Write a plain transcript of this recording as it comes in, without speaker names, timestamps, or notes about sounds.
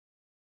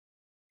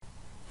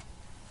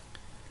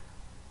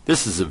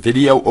This is a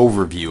video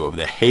overview of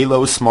the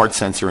HALO Smart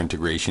Sensor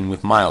integration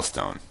with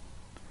Milestone.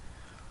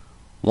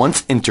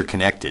 Once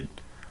interconnected,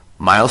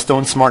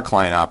 Milestone Smart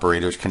Client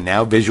operators can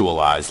now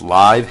visualize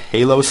live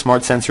HALO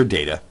Smart Sensor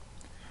data,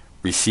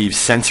 receive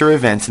sensor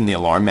events in the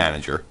Alarm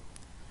Manager,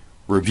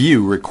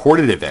 review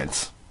recorded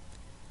events,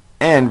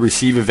 and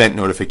receive event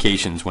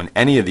notifications when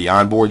any of the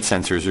onboard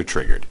sensors are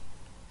triggered.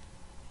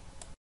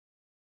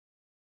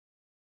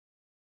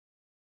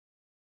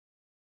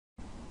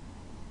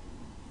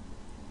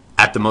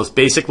 At the most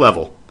basic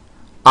level,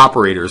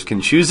 operators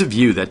can choose a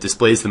view that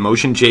displays the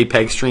motion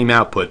JPEG stream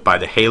output by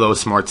the HALO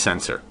Smart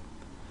Sensor.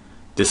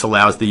 This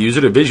allows the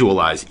user to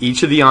visualize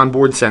each of the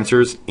onboard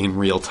sensors in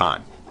real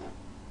time.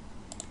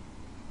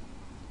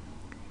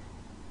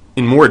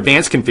 In more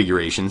advanced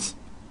configurations,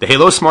 the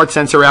HALO Smart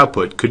Sensor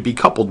output could be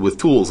coupled with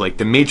tools like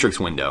the matrix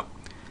window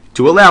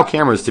to allow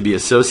cameras to be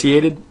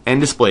associated and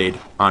displayed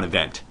on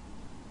event.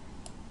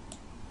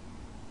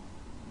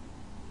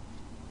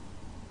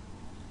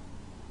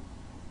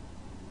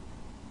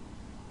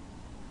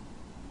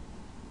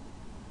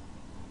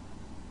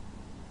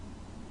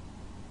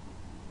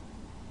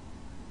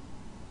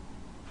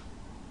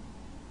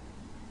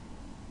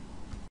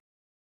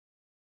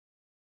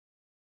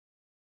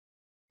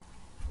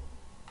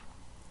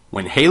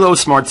 When HALO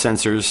Smart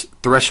Sensor's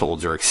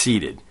thresholds are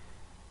exceeded,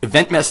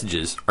 event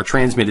messages are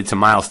transmitted to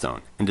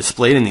Milestone and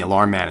displayed in the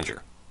Alarm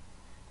Manager.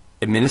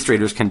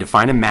 Administrators can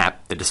define a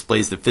map that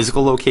displays the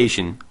physical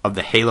location of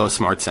the HALO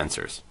Smart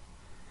Sensors.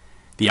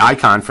 The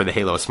icon for the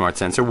HALO Smart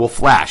Sensor will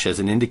flash as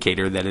an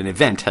indicator that an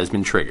event has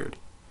been triggered.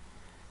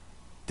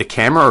 The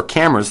camera or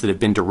cameras that have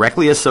been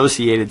directly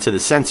associated to the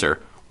sensor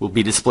will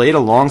be displayed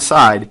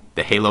alongside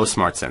the HALO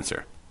Smart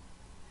Sensor.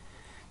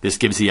 This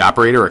gives the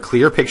operator a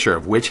clear picture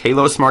of which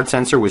HALO Smart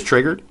Sensor was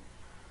triggered,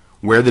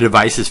 where the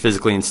device is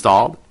physically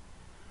installed,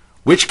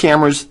 which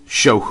cameras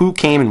show who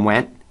came and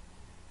went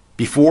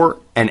before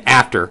and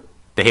after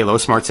the HALO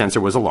Smart Sensor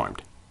was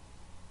alarmed.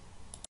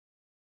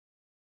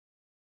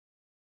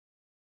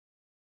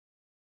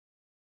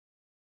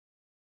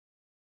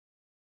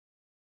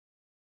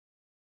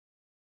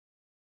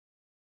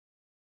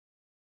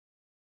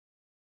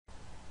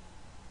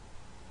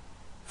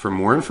 For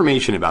more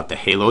information about the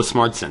HALO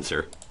Smart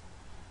Sensor,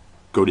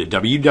 go to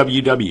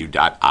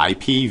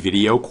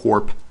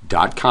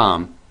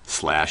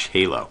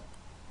www.ipvideocorp.com/halo.